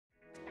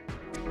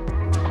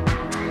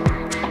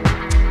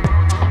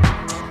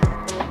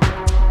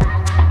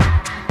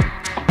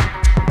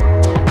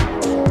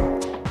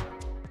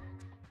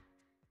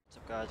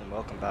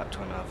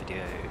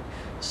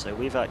So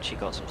we've actually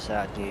got some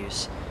sad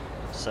news.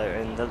 So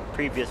in the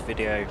previous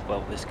video,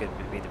 well, this is going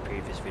to be the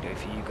previous video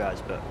for you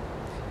guys, but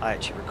I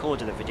actually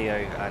recorded a video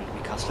and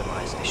we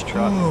customised this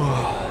truck with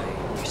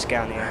a new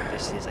Scania.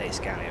 This is a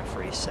Scania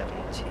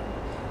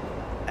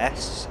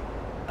 370S.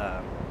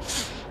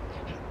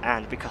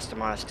 And we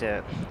customised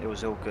it. It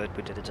was all good.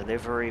 We did a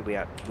delivery. We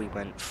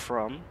went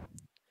from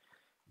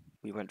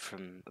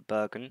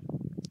Bergen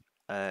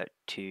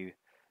to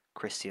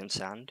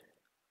Kristiansand.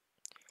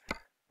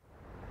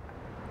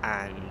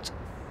 And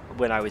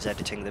when I was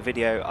editing the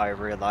video, I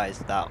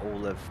realised that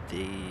all of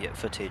the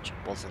footage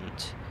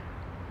wasn't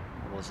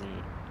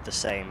the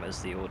same as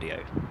the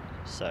audio.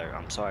 So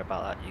I'm sorry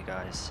about that, you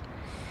guys.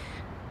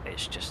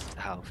 It's just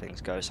how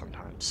things go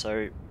sometimes.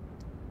 So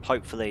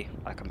hopefully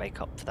I can make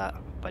up for that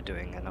by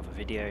doing another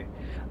video.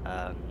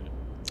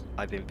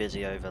 I've been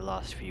busy over the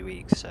last few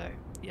weeks, so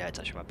yeah, it's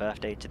actually my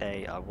birthday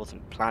today. I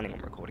wasn't planning on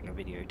recording a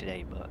video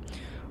today, but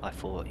I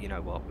thought, you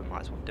know what, we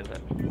might as well do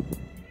it.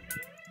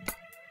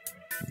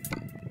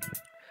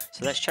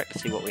 So let's check to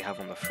see what we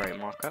have on the freight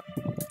markup.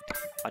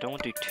 I don't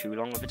want to do too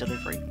long of a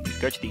delivery.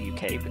 Go to the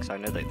UK because I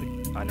know that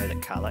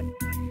Calais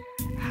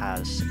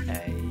has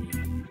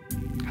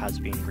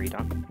been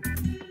redone.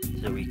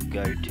 So we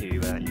go to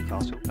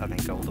Newcastle and then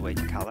go all the way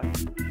to Calais,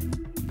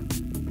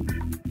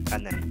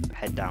 and then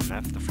head down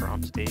there for the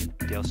France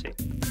DLC.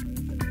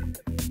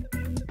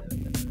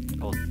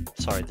 Or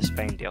sorry, the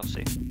Spain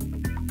DLC.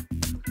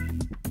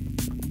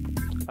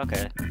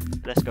 Okay,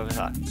 let's go with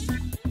that.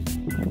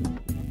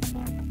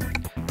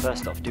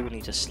 First off, do we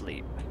need to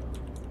sleep?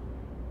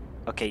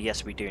 Okay,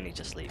 yes, we do need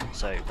to sleep.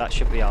 So that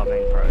should be our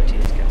main priority,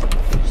 is getting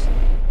enough sleep.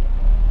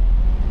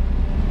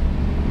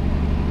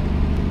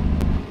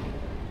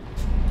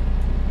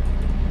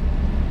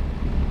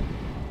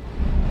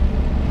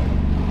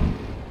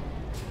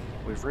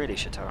 We really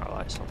should turn our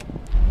lights on.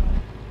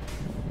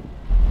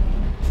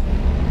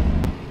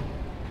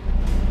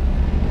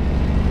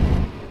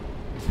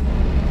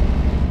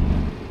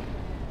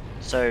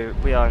 So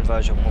we are in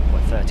version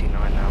 1.39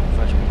 now.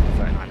 Version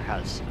 1.39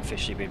 has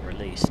officially been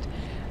released,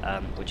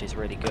 which is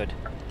really good.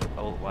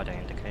 Oh, why don't I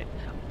indicate?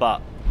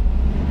 But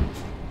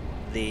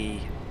the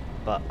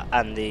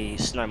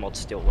snow mod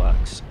still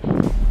works,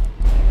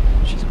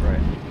 which is great.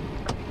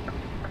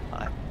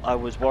 I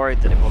was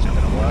worried that it wasn't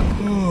going to work,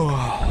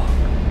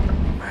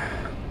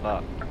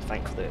 but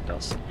thankfully it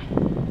does.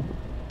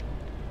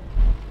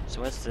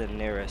 So where's the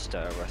nearest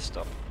rest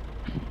stop?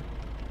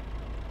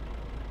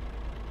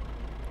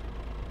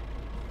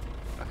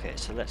 Okay,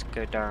 so let's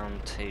go down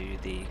to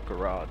the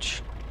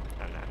garage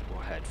and then we'll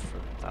head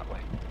from that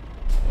way.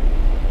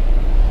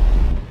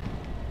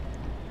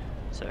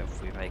 So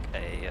if we make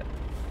a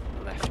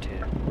left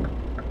here.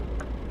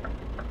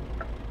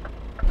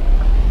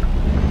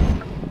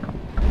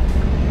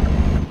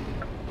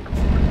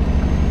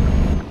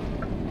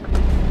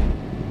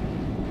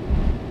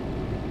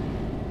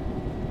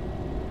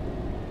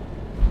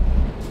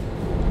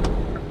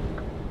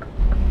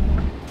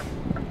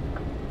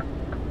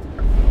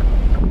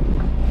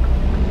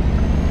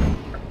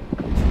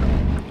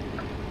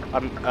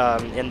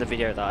 In the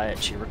video that I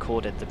actually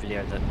recorded, the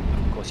video that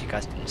of course you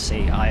guys didn't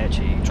see, I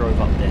actually drove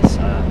up this,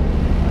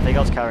 I think I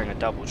was carrying a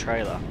double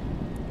trailer,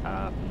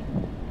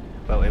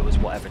 well, it was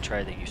whatever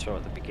trailer you saw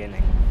at the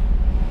beginning,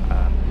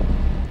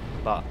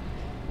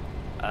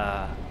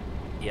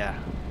 yeah,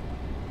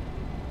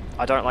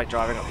 I don't like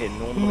driving up here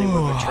normally with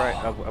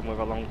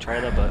a long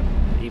trailer, but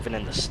even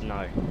in the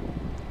snow,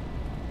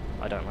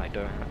 I don't like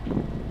doing it.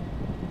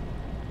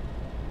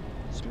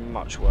 It's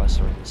much worse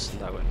in the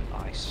snow and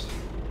ice.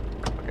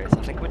 Okay, so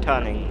I think we're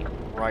turning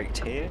right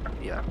here.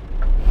 Yeah,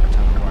 we're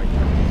turning right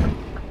here.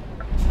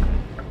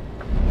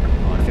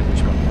 Oh, I think we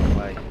should go the other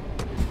way.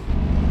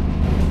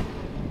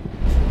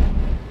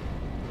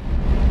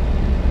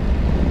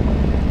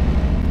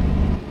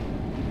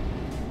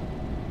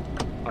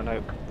 Oh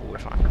no, we're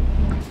fine.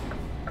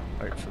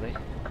 Hopefully.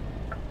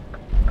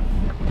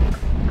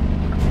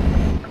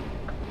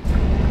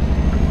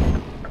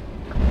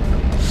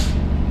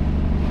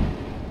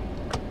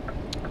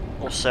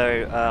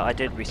 Also, I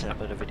did recently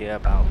upload a video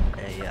about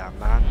a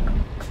man,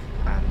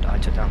 and I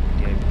took down the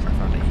video because I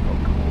found that he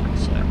got caught,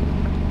 so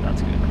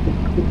that's good.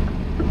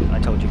 I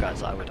told you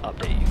guys that I would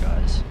update you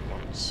guys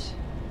once,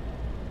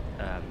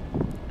 and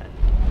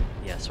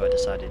yeah, so I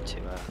decided to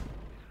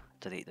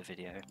delete the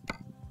video.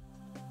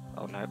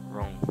 Oh no,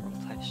 wrong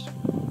place.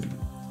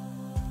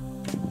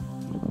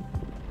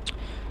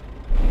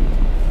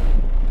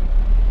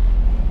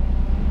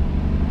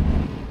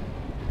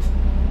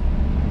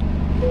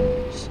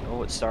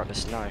 Oh, it's starting to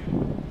snow.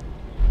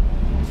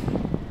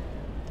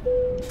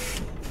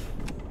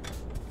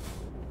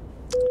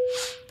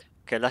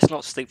 Okay, let's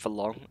not sleep for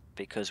long,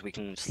 because we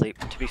can sleep.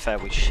 To be fair,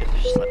 we should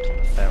have slept on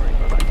the ferry,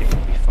 but I think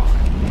we'll be fine.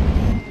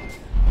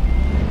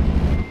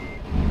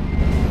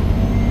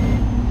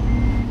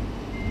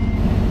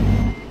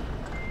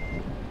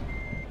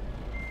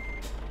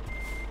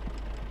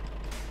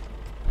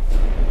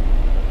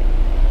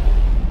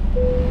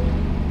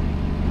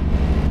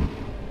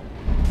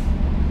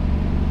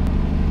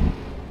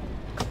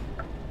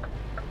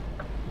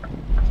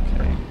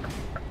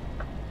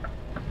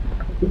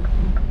 I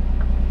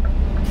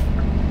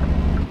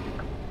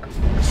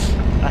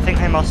think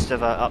they must have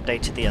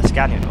updated the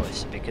Scania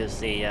noise, because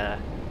the I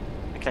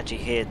can actually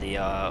hear the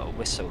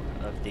whistle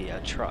of the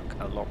truck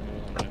a lot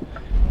more than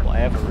what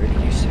I ever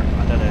really used to.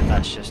 I don't know if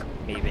that's just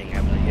me being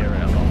able to hear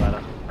it a lot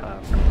better.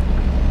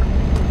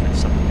 It's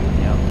something to do with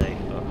the update,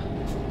 but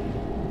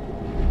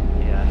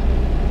yeah.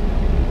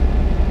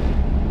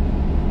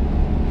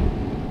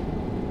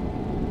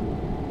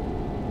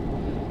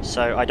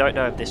 So I don't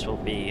know if this will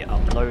be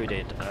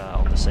uploaded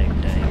on the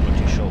same day. I'm not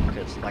too sure,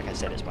 because like I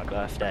said, it's my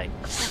birthday.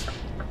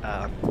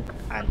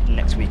 And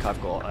next week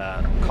I've got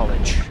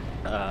college.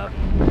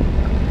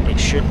 It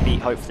should be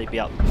hopefully be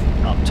up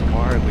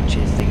tomorrow, which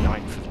is the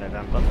 9th of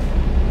November.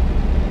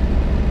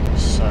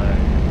 So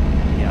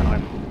yeah,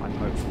 I'm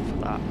hopeful for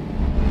that.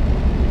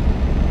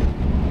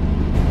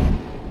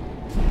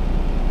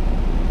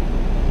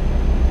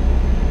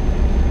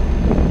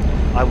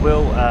 I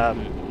will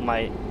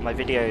my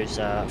videos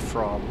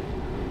from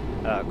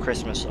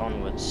Christmas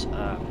onwards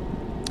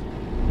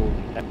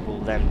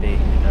will then be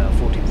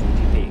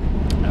 1440p,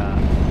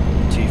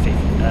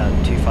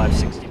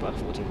 2560 by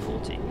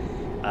 1440,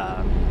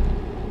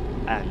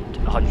 and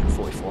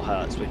 144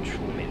 Hz, which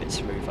will mean it's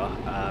smoother.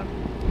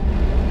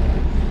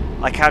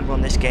 I can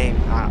run this game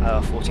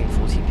at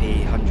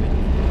 1440p,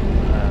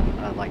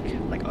 100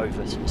 like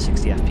over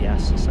 60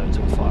 FPS, so it's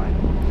all fine.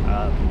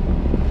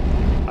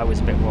 I was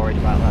a bit worried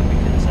about that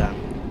because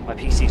my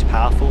PC's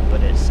powerful,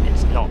 but it's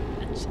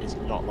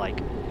not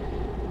like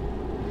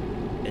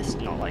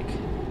a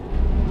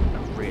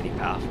really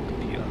powerful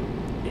computer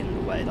in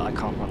the way that I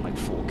can't run like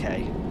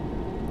 4K.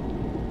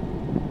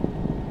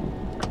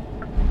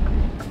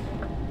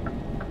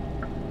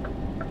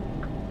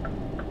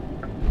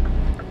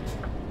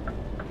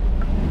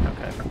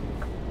 Okay.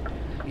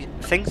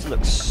 Things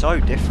look so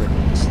different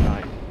in the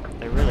snow.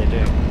 They really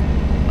do.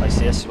 I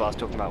see. This is what I was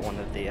talking about. One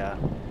of the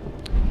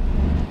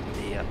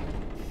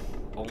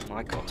oh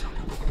my god.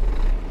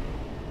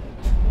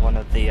 One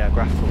of the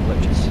graphical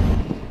glitches.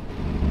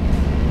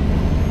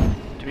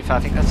 To be fair, I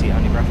think that's the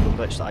only graphical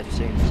glitch that I've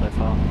seen so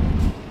far.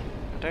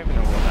 I don't even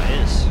know what that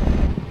is.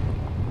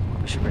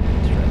 We should bring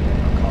it straight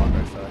in our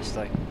cargo first,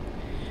 though.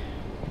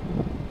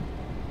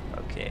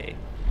 Okay.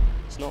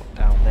 It's not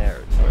down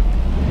there, no.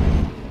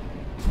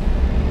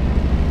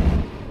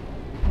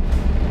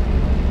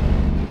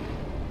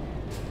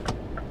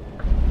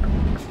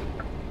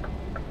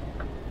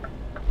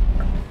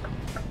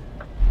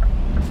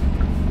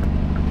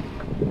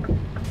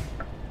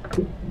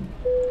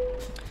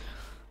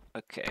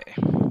 Okay.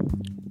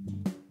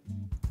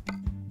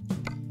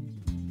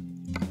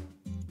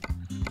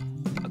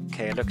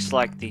 Okay, it looks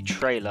like the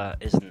trailer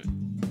isn't...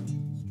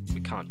 We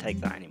can't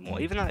take that anymore.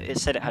 Even though it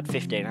said it had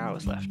 15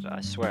 hours left.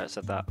 I swear it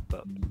said that,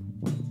 but...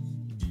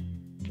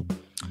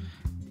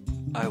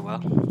 Oh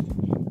well.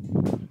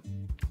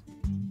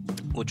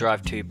 We'll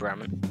drive to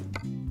Bremen.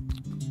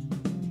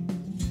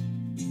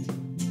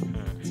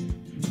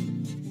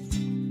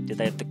 Did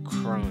they have the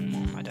chrome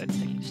one? I don't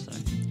think so.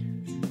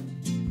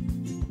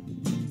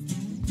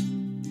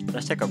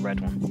 Let's take a red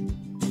one.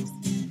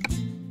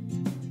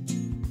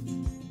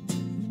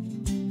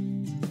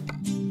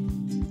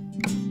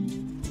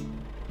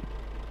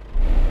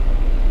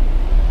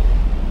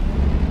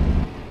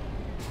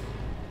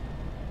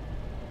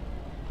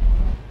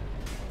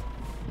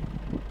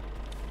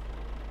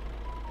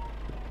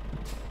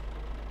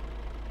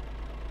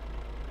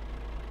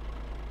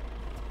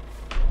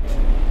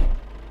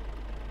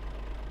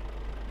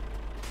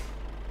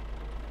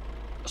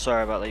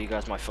 Sorry about that, you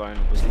guys. My phone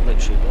was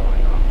literally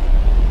blowing up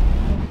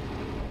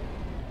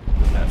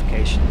with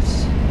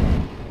notifications.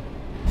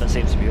 That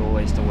seems to be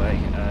always the way.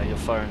 Your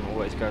phone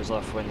always goes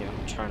off when you're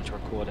trying to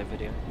record a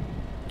video.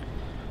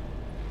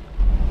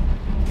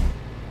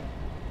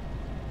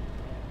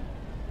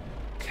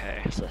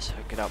 Okay, so let's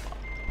hook it up.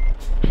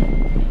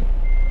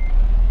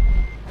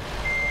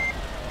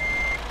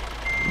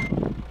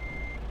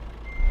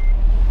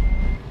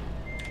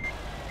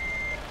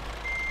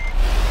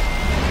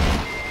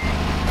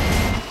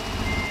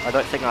 I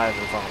don't think I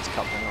have advanced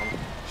coupling on.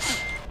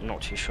 I'm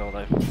not too sure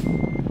though.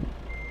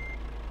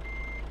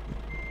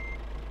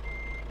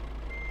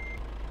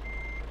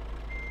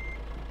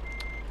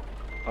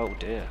 Oh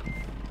dear.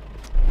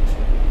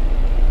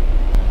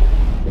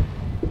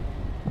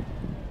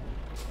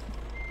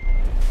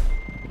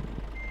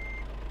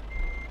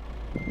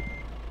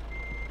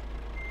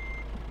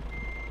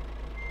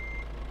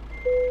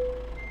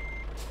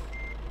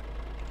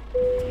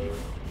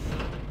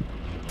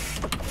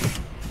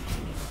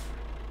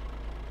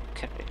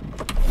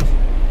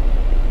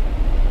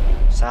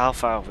 So how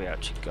far have we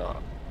actually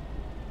got?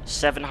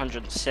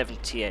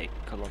 778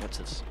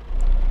 kilometers.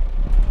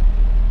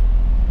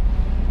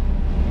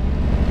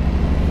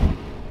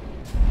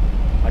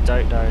 I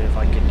don't know if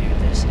I could do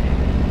this in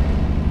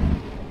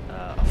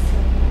a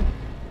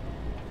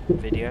full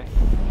video.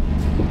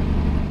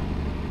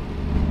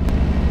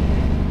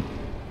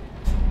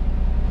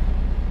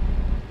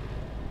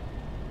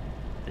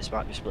 This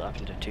might be split up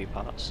into 2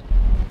 parts.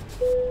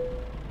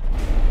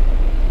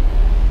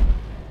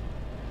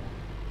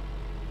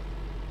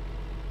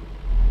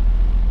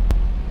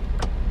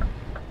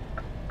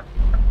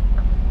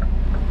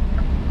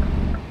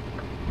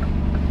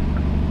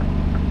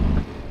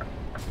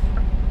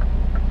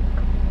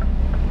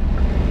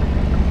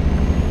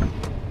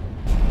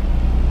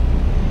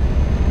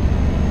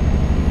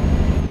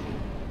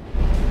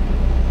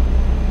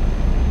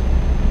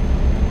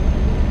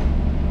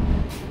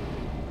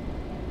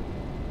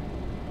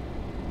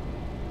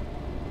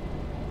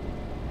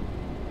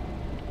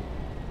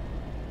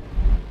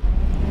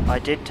 I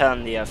did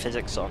turn the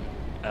physics on,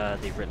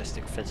 the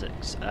realistic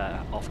physics,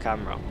 off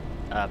camera.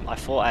 I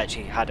thought I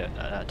actually had it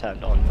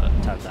turned on, but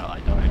it turns out I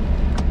don't.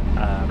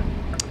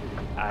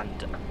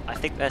 And I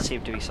think there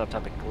seemed to be some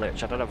type of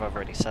glitch. I don't know if I've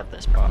already said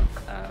this, but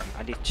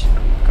I need to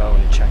go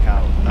and check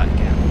out that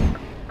again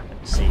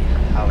and see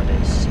how it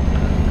is,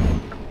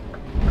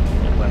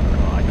 and whether or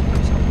not I can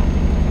use it or not.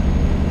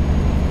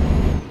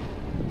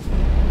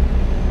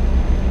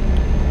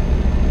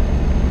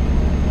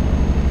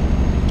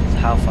 So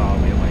how far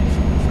are we away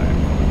from the phone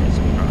call? Is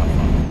it not that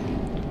far?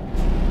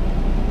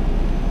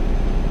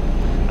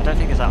 I don't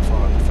think it's that far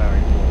on the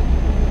ferry port.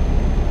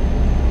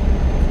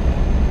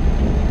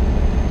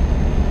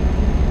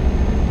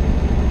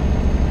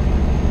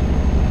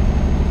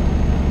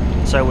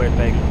 So weird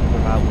being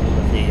without all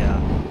of the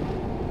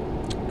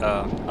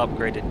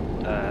upgraded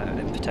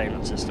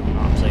infotainment system, and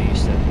I'm so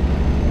used to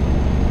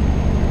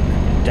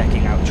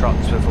decking out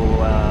trucks with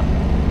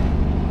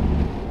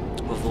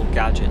all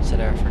gadgets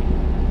and everything.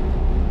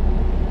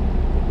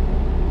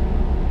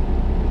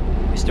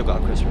 We still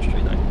got a Christmas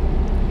tree though.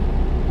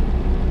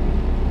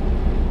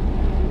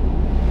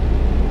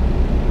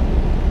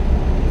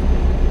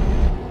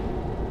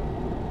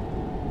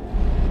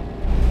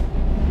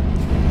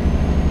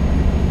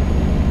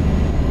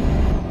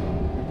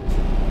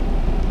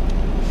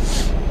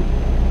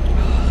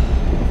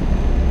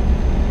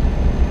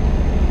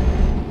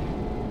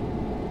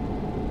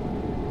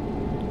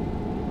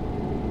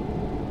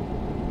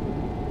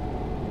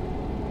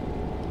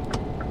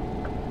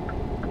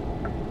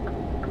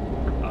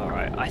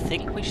 I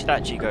think we should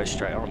actually go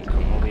straight on.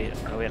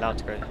 Are we allowed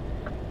to go?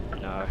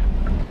 No.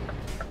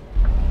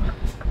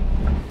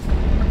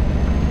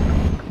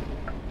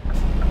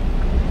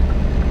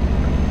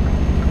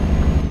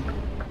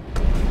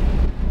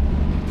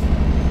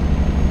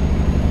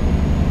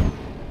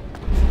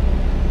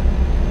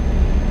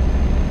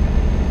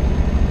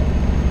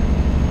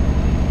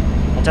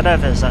 I don't know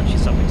if there's actually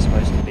something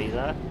supposed to be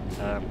there.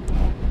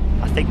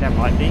 I think there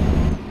might be,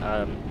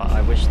 but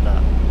I wish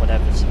that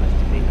whatever's supposed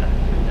to be there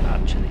would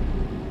actually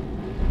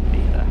be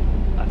there.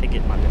 I think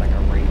it might be like a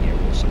radio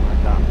or something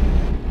like that.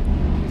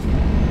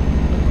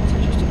 So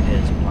it just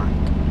appears blank.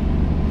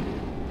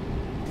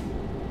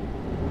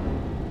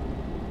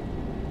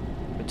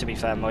 But to be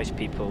fair, most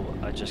people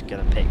are just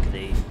going to pick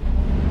the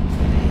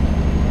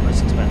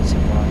most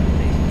expensive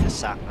one, the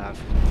sat-nav,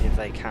 if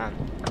they can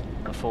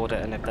afford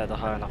it and if they're the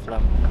high enough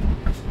level.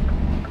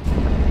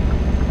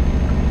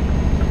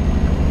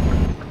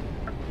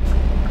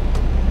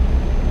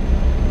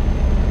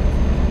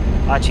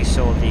 I actually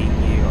saw the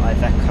new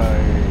Iveco,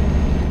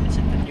 is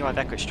it the new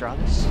Iveco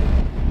Stralis?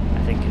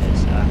 I think it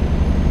is, the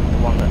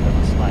one that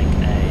looks like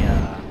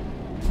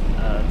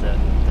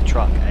the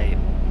truck,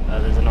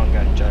 there's an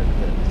ongoing joke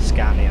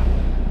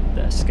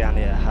that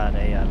Scania had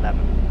a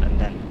lemon, and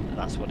then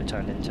that's what it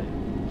turned into.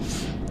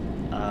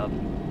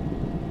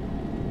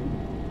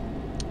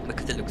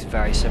 Because it looks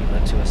very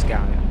similar to a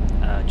Scania,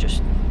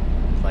 just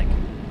like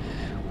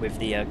with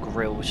the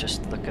grills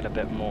just looking a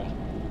bit more,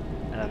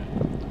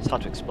 it's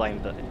hard to explain,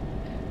 but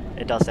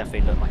it does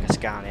definitely look like a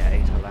Scania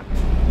 811.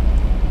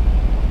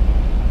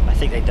 I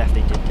think they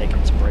definitely did take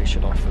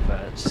inspiration off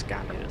of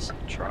Scania's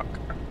truck,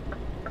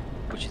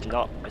 which is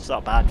not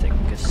a bad thing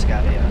because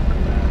Scania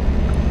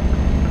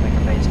make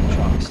amazing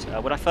trucks.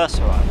 When I first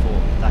saw it, I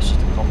thought that's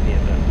just a copy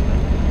of it, but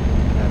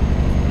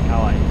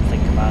now I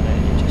think about it,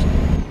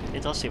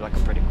 it does seem like a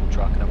pretty cool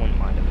truck, and I wouldn't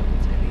mind if it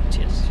was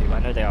in ETS2. I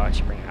know they are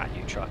actually bringing out a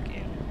new truck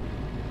in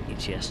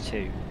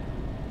ETS2,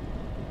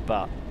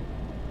 but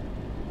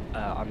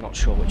I'm not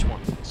sure which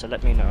one, so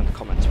let me know in the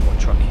comments what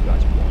truck you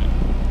guys want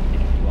in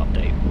the new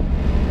update.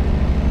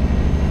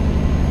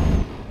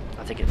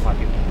 I think it might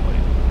be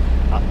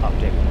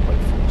update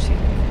 1.14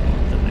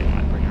 that they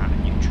might bring out a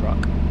new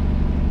truck.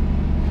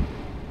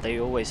 They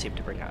always seem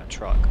to bring out a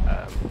truck,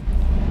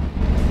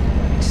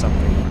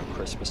 something around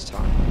Christmas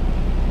time.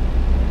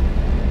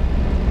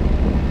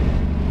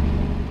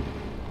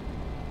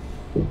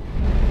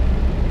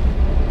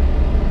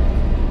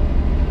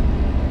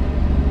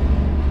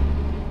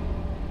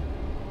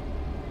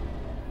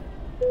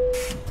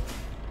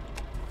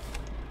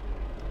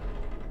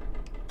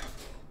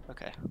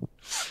 Okay.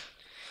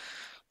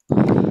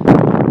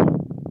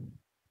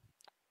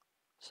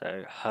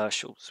 So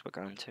Herschel's we're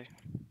going to.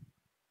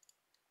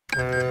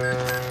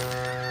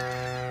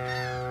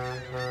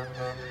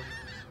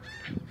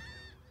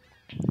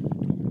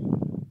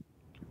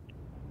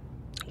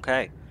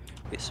 Okay,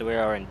 so we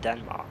are in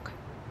Denmark.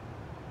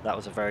 That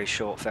was a very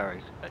short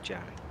ferry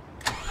journey.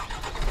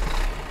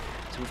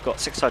 So we've got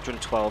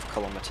 612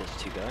 kilometers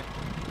to go.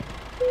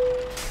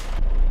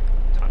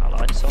 Turn our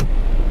lights on.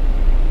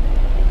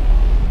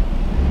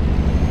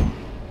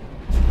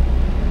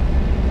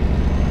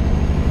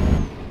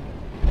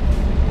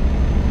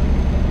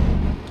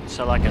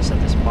 So like I said,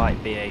 this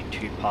might be a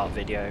two-part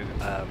video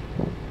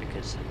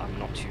because I'm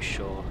not too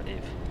sure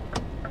if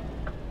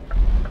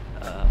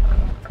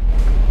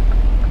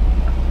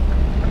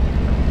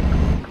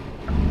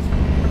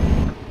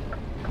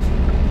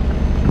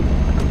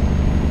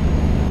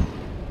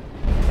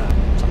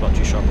so I'm not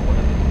too sure about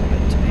whatever.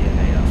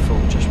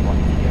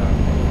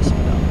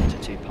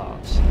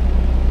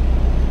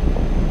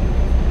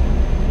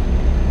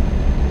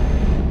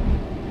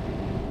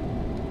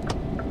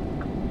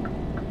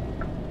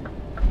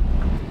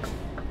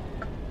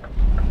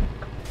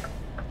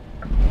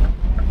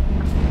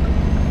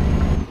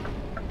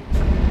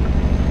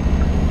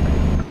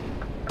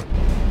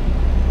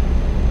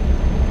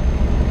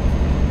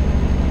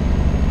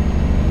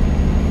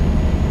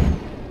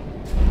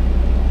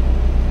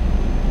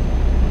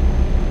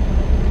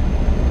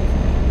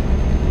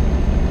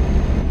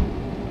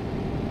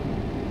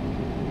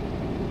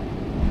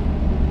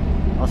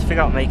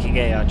 thinking about making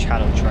a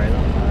channel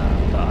trailer,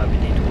 but I would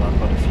need to work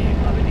on a few.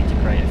 I would need to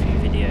create a few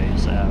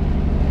videos, a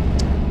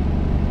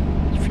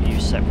few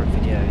separate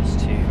videos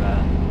to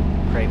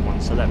create one.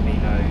 So let me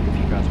know if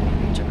you guys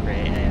want me to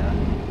create a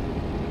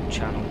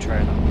channel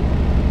trailer.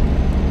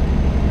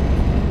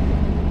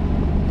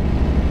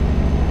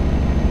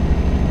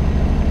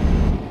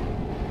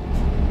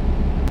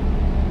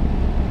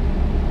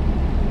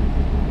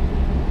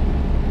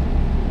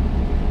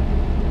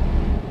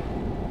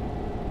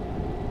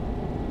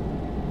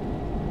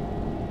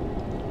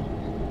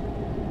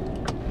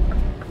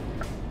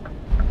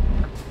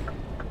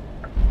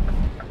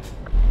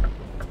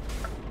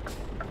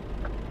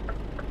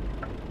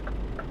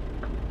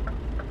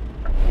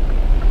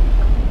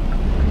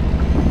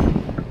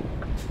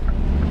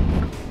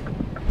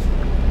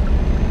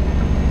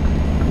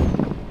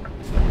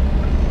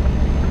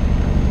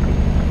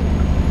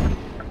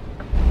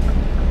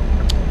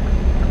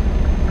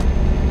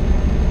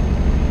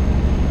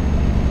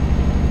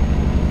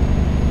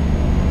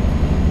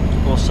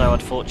 So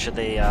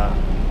unfortunately, I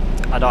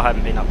know I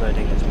haven't been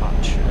uploading as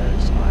much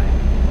as I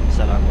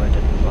said I would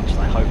and as much as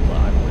I hoped that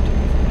I would,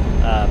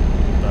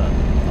 but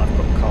I've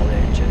got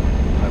college and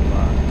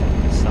homework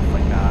and stuff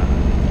like that,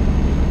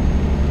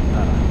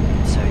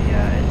 so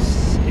yeah,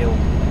 it's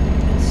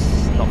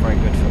not very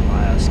good for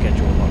my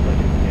schedule of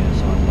uploading videos,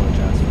 so I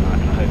apologise for that,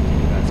 and I hope that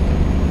you guys can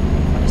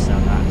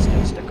understand that and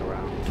still stick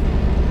around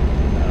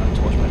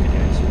to watch my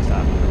videos, because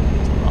that really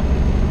means a lot.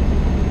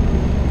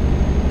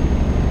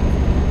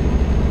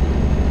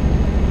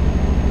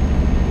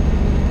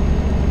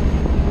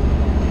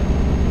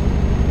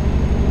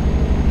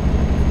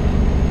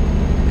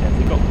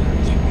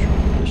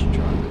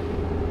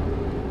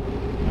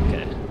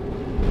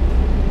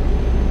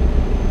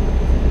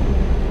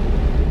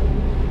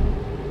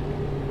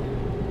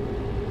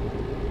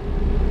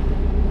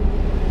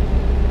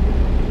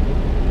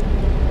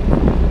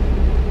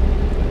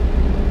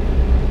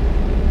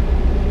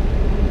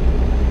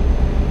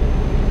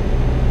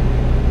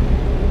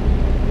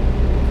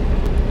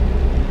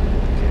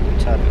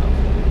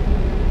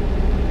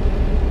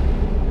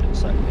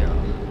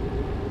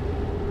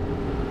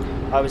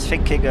 I was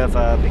thinking of,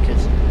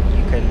 because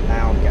you can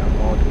now get a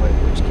mod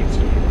which gives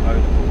you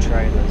ownable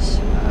trailers,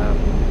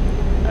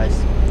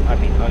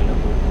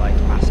 ownable, like,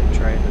 massive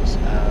trailers,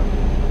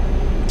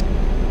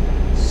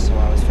 so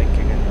I was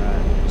thinking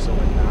of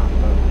installing that,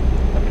 but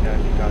let me know if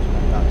you guys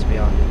want that to be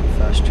our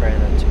first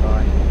trailer to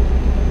buy.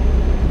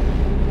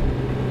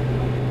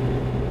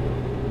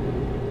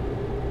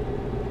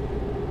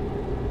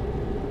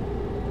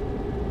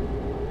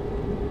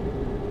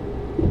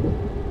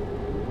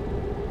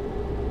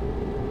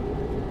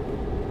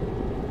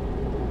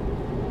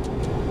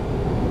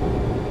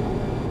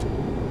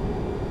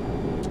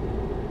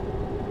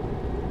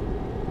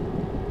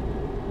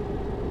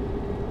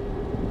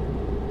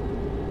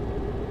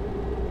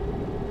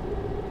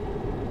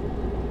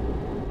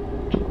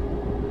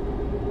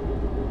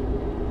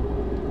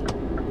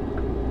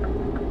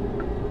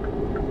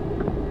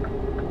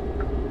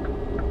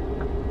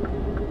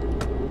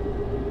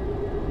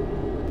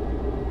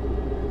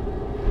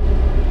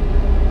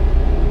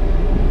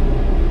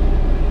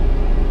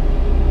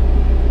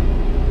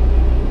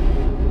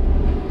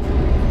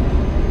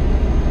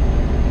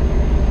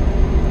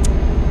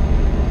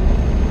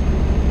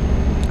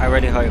 I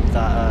really hope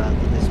that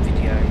this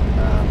video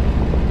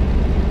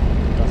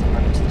doesn't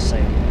run into the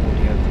same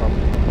audio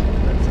problem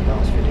as the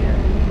last video.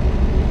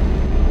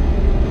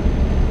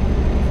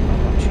 I'm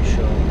not too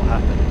sure what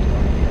happened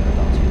on the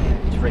last video.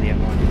 It's really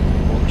annoying.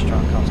 Orchestra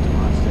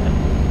customized it.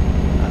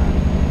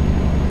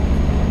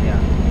 Yeah,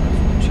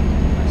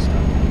 unfortunately messed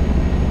up.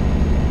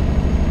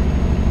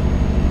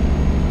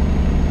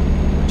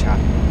 Which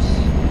happens.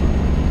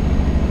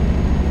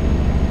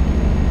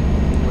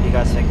 What do you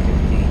guys think of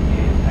the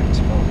new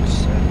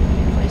Xbox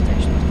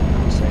PlayStation is coming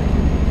out soon?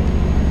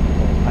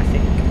 Well, I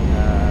think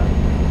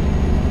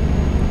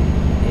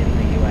in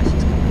the US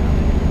it's coming out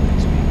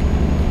next week, and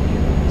in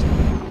Europe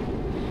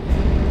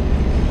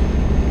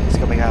it's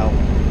coming out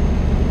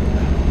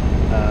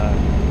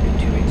in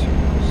 2 weeks from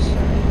now, so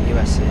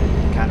US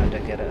and Canada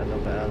get it a little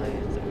bit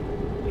earlier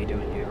than we do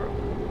in Europe.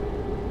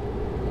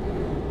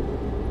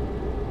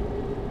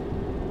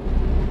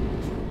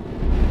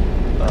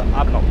 But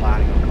I'm not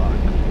planning on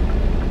buying it.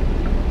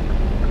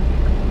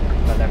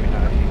 But let me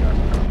know if you guys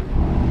are going.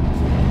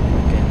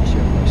 What games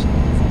you're most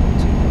looking forward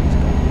to what's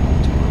going on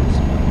to us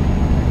about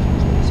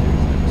Xbox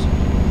Series X.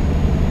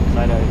 Because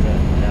I know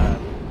that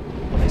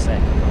what they say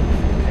it can run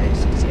 4K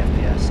 60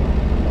 FPS on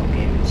a lot of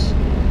games,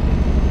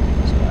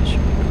 so that should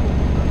be cool.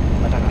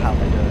 But I don't know how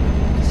they do it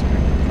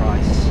considering the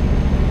price.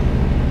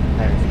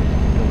 If you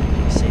build a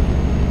PC,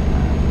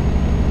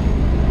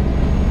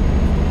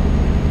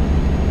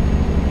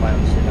 I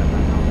honestly don't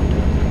know how they do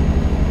it.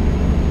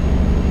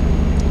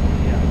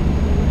 Yeah,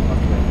 we'll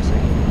have to wait and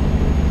see.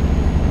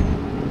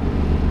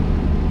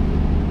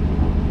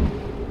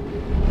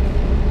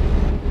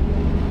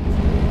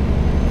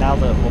 Now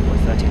that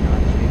 1.39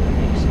 has been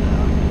released,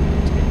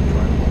 it's getting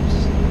drivers,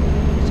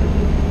 so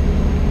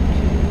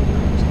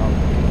start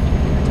looking into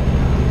getting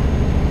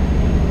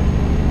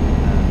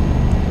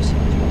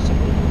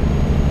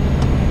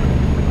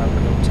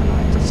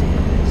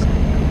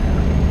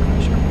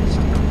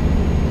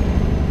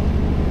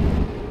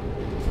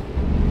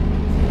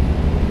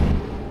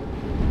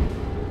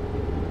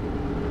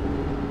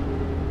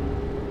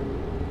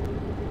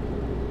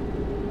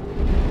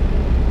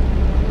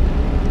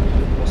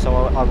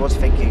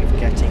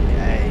getting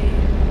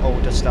a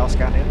older style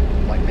Scania,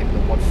 like maybe the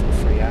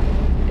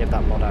 143M, if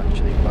that mod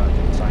actually worked,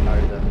 because I know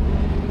that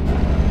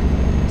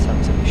it's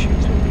had some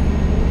issues with the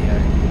audio.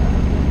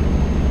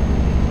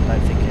 I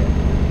don't think it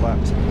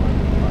works at the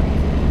moment, but I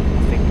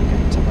think we're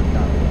getting something like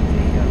that with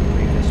the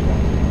previous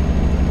one.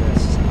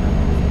 This,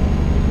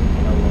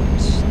 you know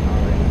what's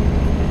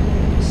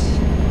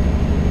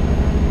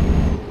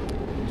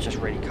it's just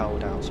really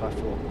cold out, so I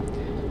thought,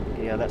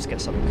 yeah, let's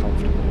get something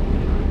comfortable.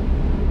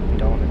 We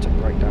don't want it to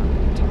break down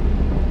all the time.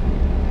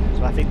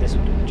 So I think this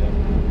will do the job.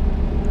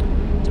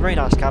 It's a very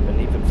nice cabin,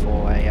 even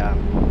for a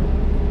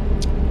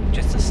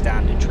just a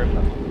standard trim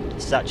level.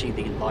 This is actually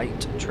the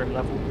light trim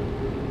level.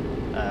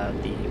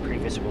 The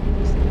previous one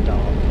was the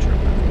dark trim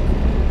level,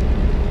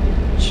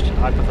 which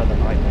I prefer the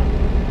light one,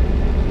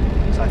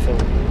 because I feel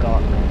the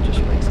dark one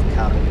just makes the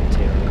cabin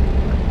interior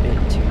a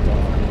bit too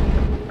dark.